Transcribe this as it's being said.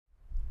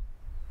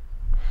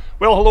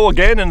Well, hello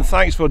again and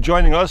thanks for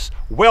joining us.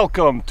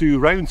 Welcome to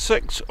round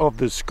 6 of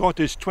the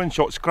Scottish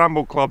Twinshock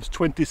Scramble Club's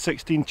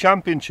 2016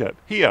 Championship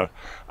here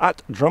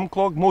at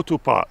Drumclog Motor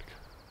Park.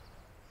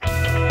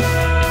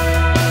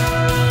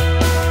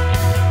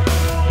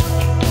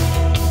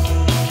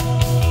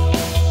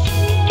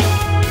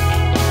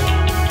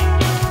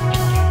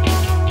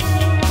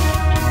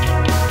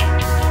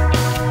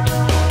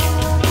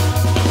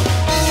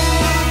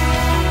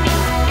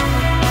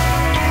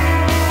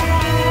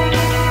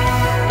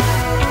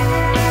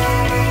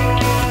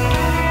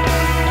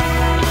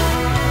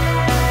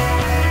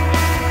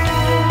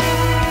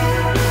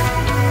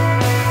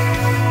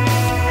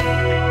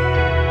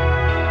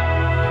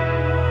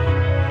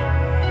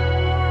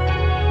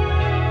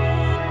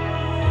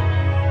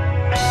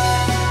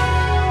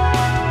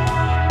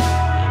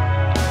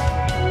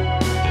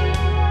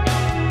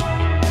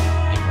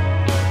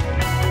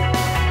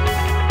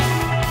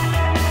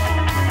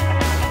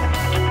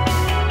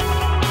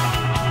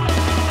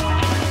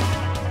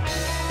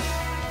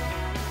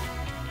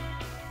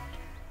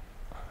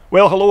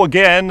 Well, hello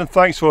again and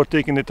thanks for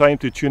taking the time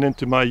to tune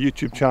into my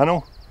YouTube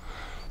channel.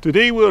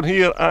 Today we're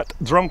here at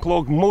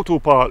Drumclog Motor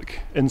Park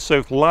in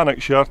South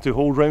Lanarkshire to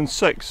hold round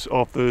 6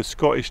 of the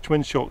Scottish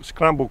Twinshock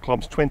Scramble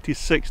Club's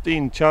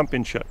 2016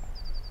 Championship.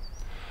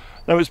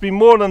 Now it's been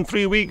more than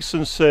 3 weeks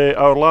since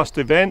our last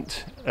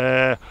event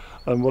and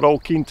we're all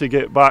keen to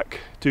get back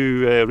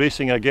to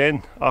racing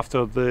again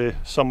after the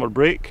summer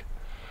break.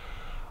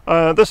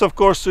 This of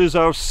course is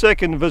our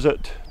second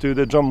visit to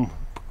the Drumclog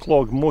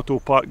Motor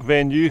Park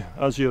venue.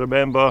 As you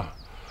remember,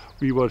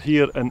 we were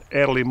here in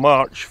early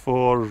March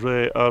for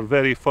our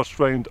very first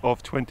round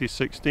of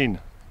 2016.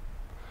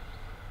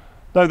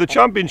 Now the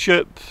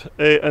championship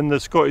in the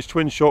Scottish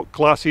Twinshock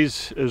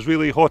classes is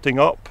really hotting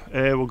up.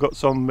 We've got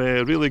some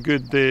really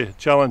good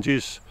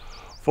challenges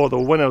for the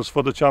winners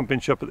for the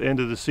championship at the end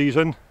of the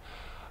season.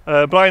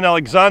 Brian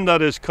Alexander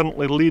is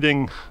currently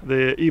leading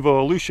the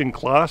Evolution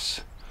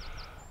class,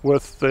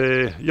 with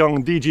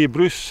young DJ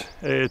Bruce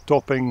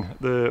topping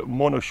the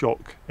monoshock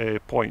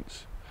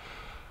points.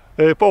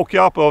 Paul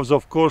Kyapov's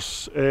of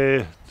course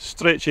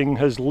stretching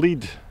his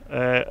lead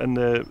in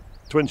the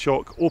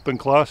Twinshock Open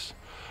class,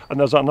 and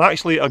there's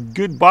actually a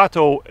good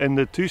battle in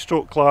the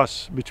two-stroke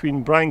class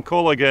between Brian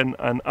Colligan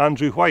and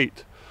Andrew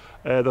White.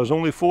 There's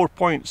only 4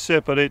 points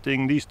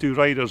separating these two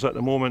riders at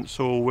the moment,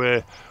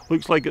 so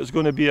looks like it's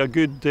going to be a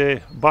good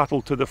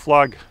battle to the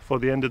flag for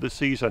the end of the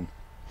season.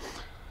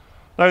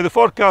 Now the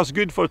forecast is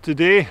good for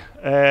today.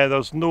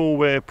 There's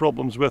no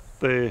problems with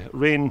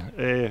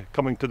rain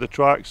coming to the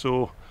track,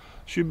 so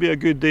should be a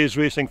good day's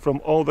racing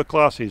from all the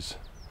classes.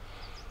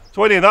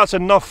 So anyway, that's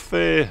enough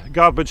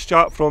garbage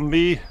chat from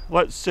me.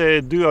 Let's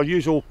do our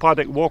usual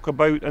paddock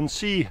walkabout and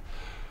see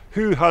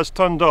who has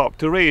turned up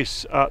to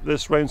race at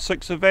this round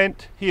 6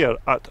 event here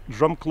at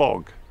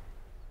Drumclog.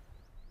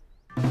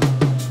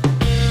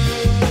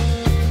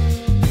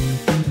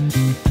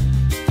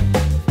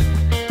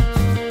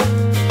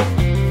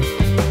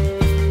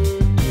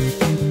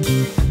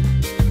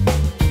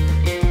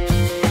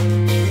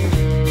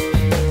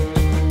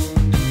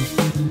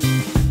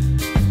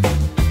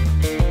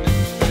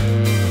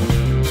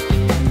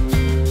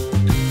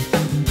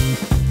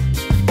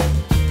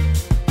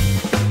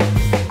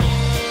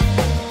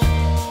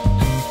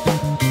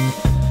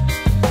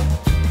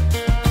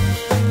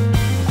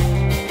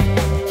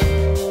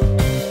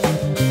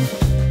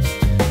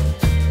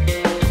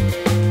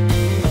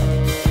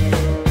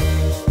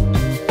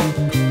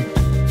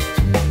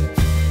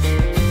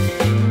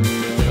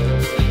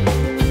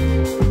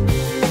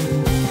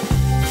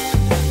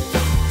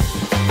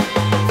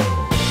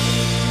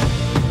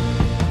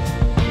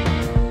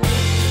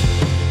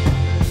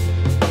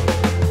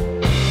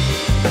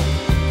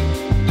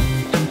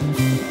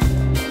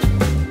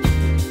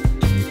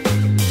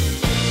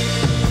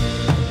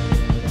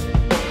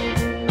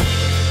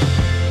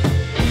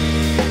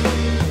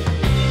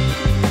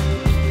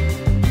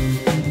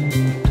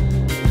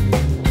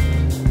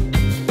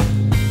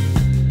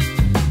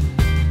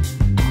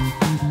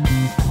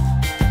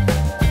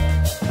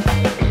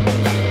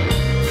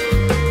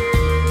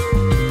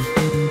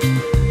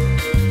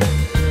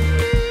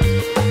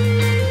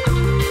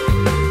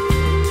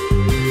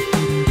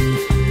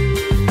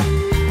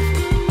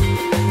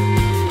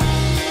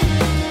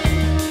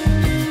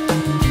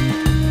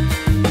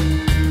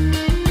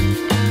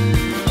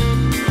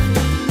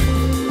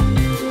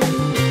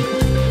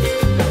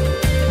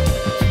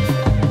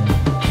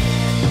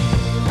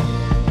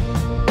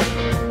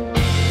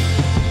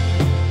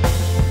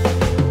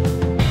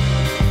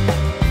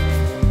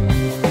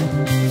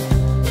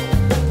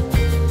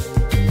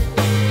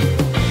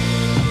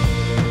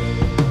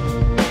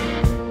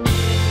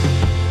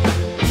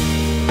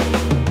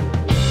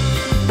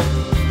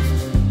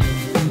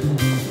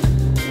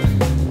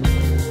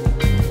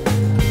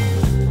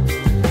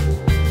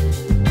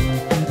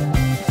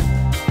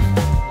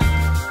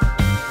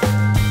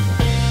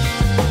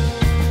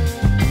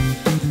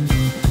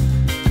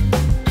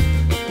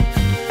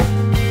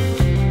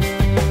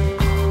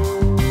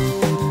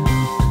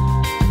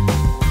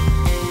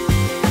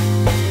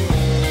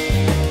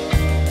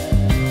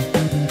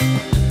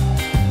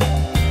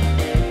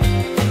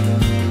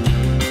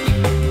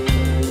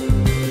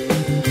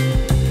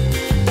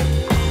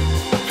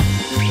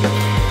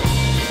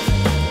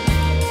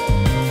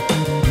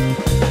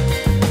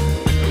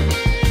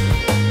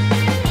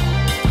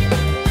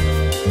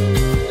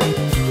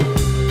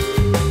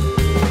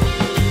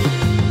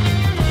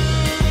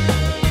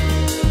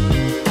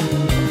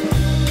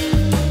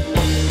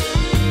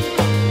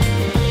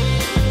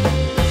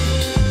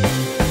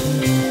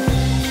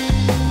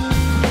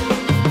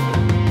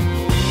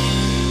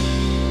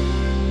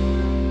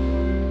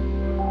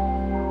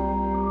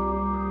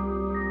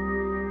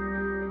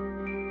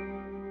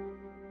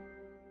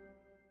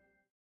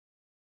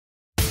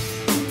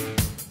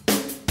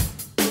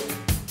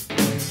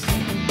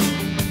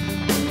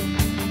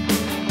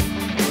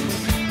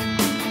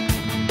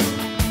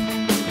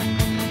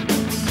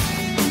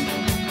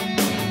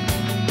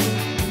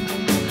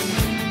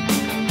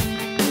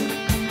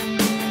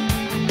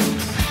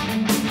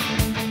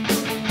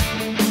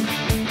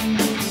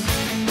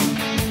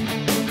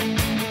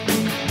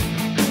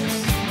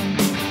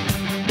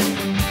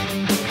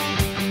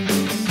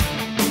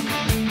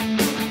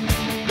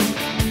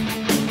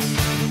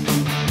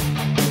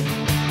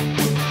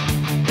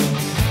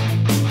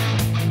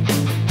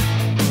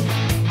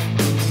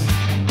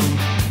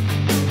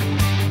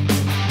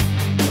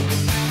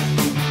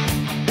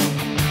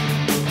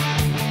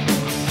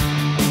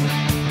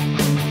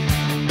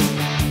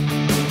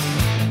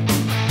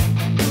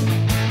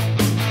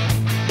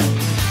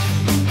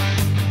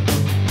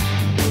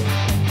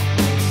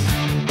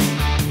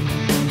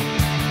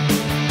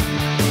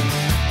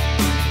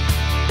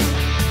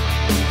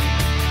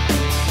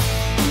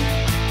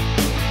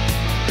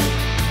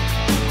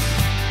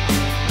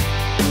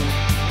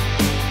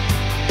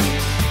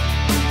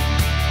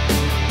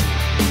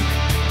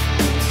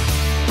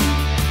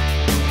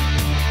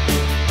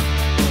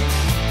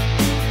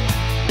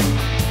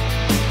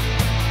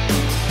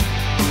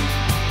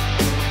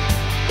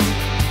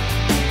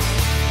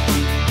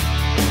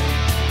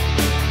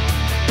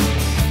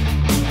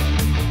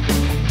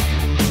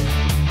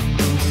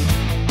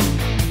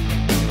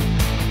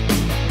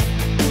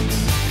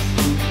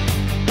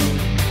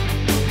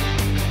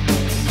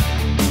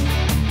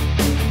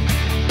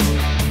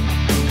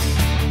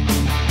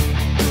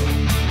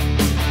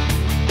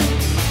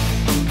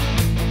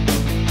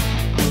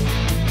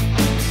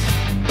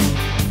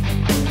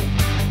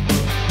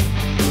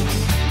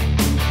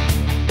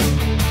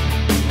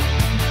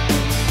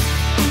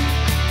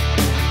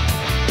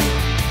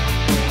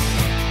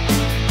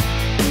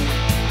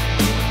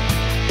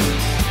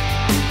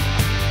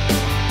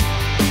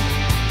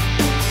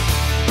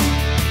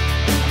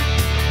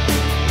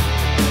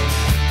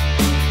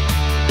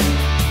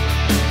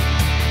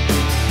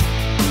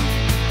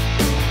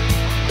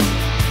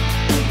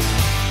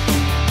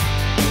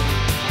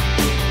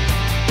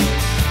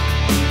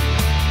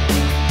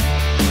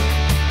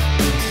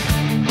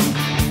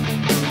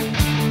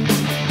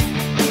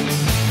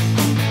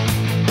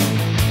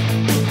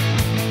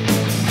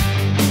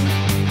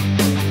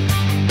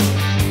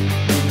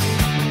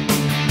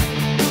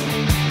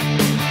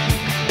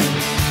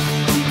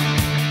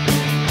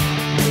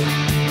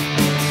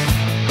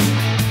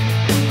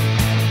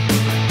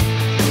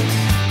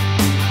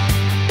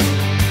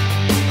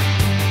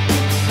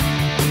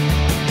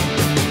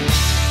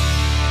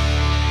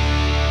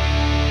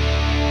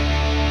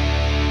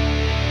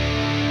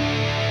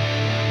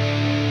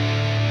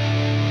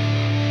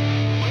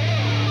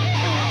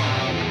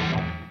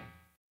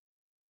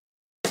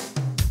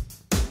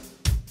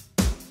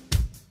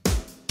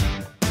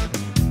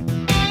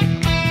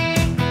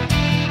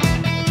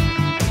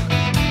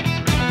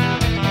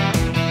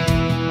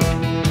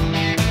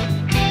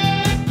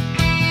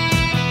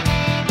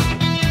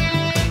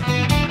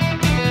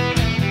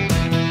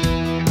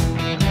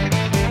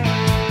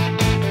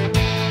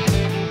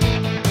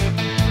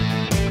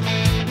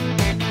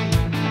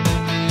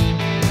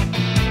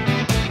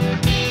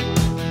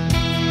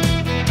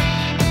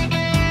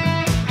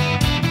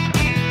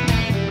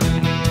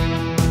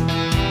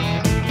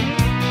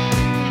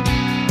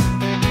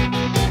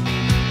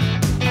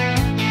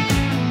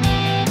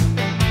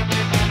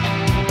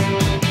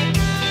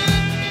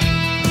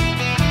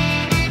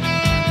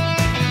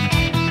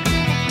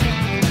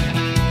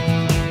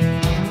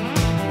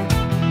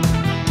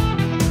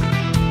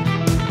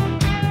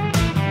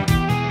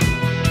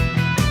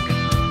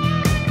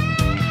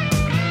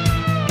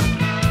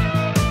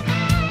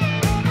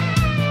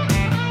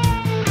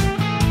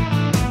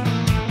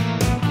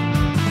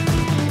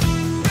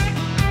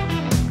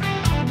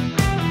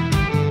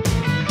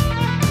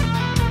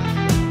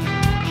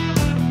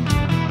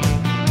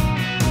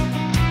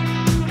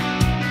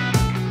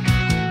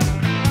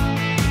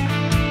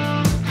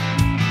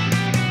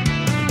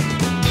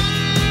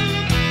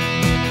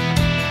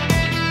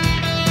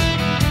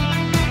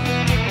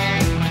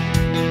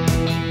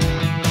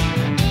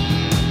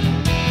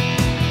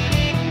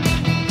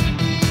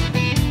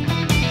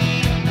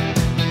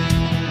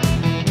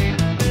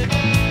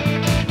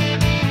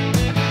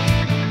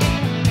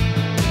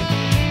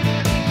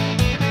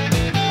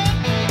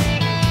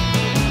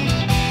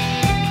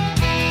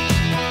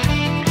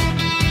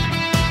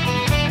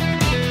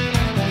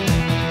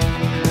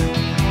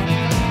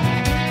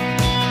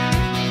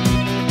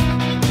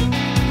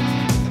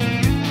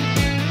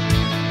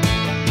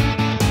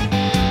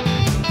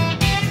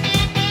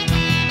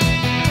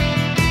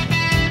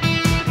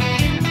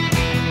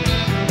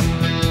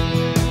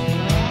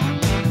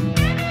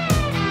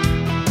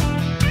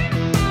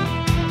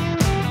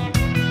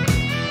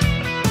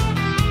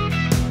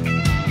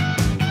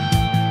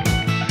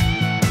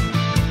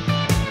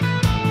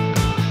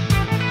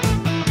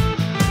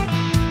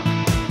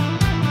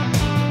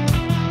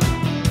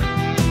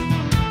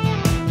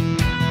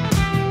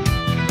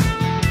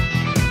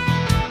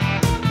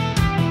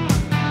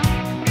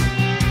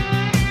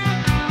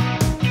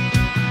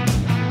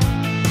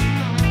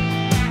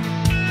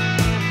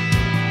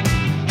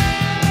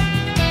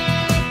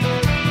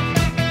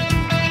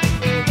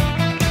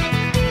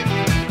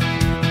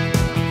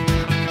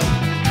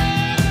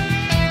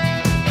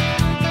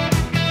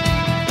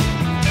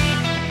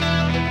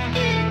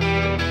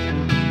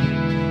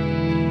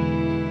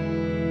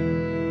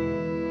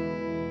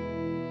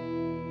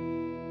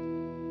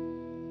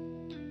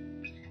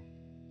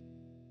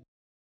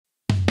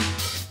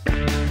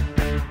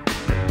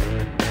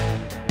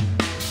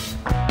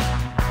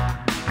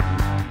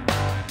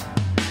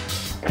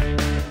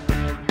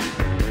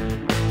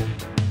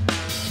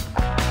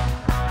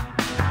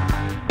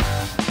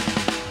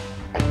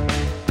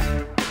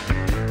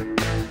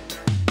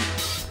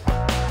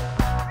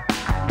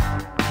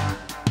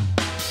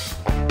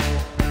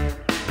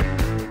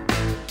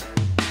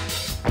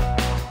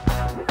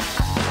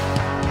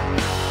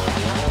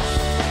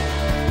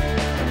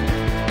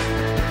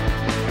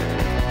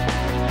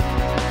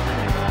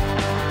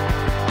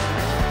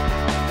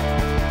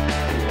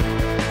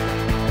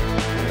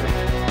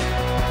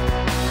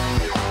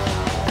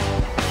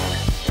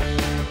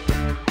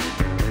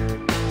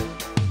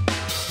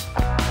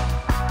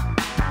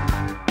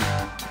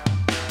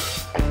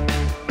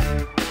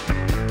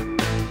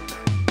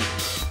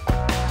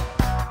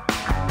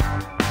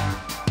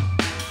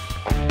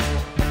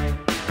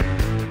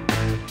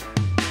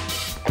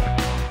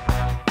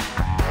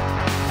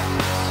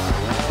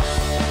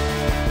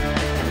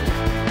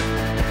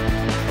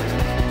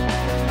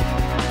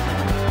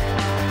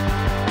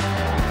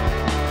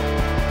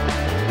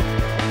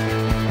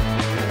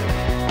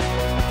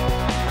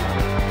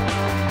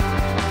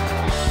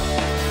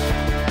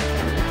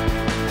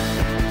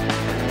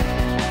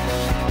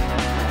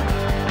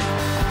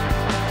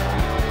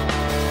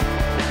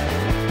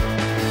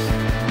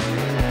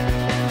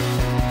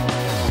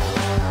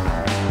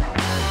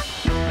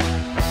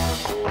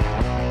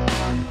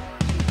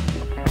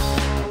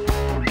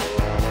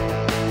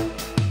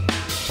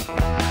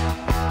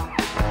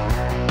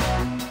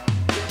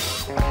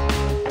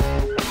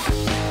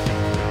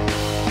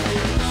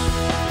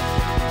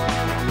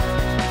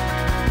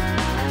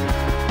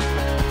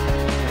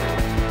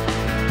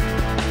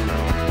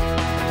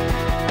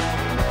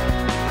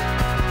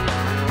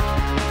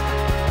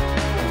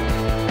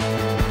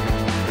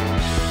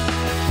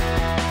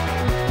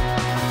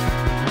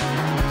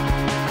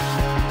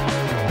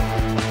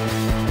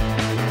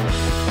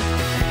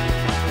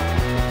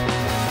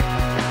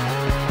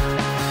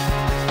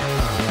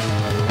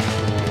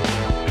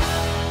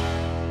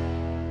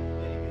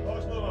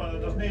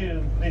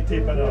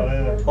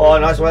 Oh,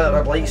 and that's why the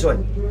red light's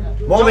on.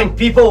 Morning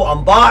people,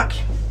 I'm back.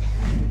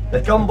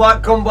 They come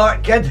back,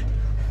 kid.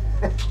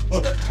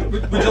 would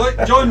you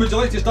like, John? Would you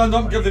like to stand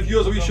up and give the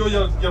viewers a wee show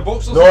your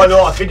boxers? No,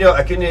 I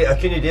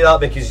couldn't do that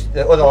because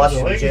all the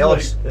lasses were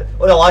jealous.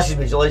 All the lasses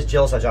were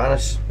jealous of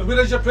Janice. And where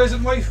is your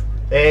present wife?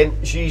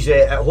 She's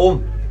at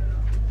home.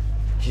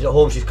 She's at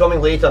home. She's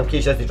coming later in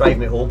case I have to drive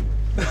me home.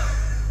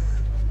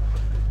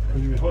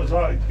 What's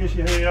that? In case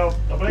you hear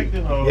a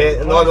breakdown? Or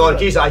yeah, no, in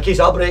case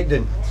I break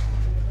down.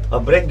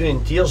 I'm breaking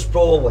in tears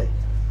probably.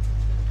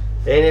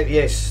 Anyway,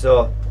 yes,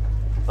 so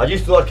I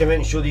just thought I'd come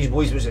in and show these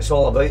boys what it's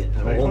all about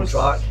on my home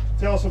track.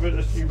 Tell us about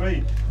this new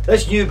bike.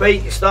 This new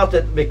bike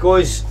started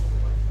because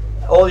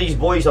all these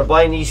boys are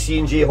buying these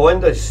C&J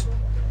Hondas,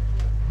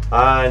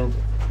 and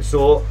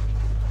so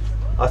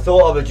I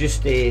thought I would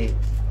just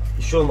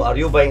show them what a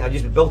real bike. I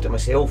just built it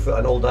myself with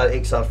an old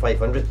XR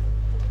 500.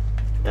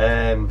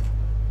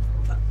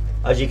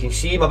 As you can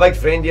see, my big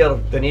friend here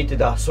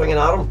donated a swinging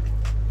arm.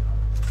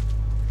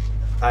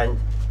 And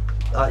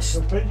that's.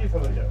 Who paid you for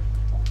it yet?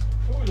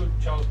 Oh, you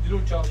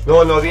don't charge.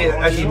 No,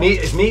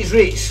 it's mates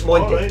rates,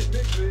 Monty.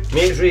 Right.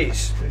 Mates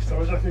rates. I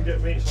wish I could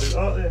get mates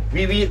like that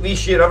then. We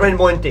share everything,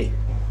 Monty.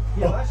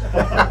 Yeah, that's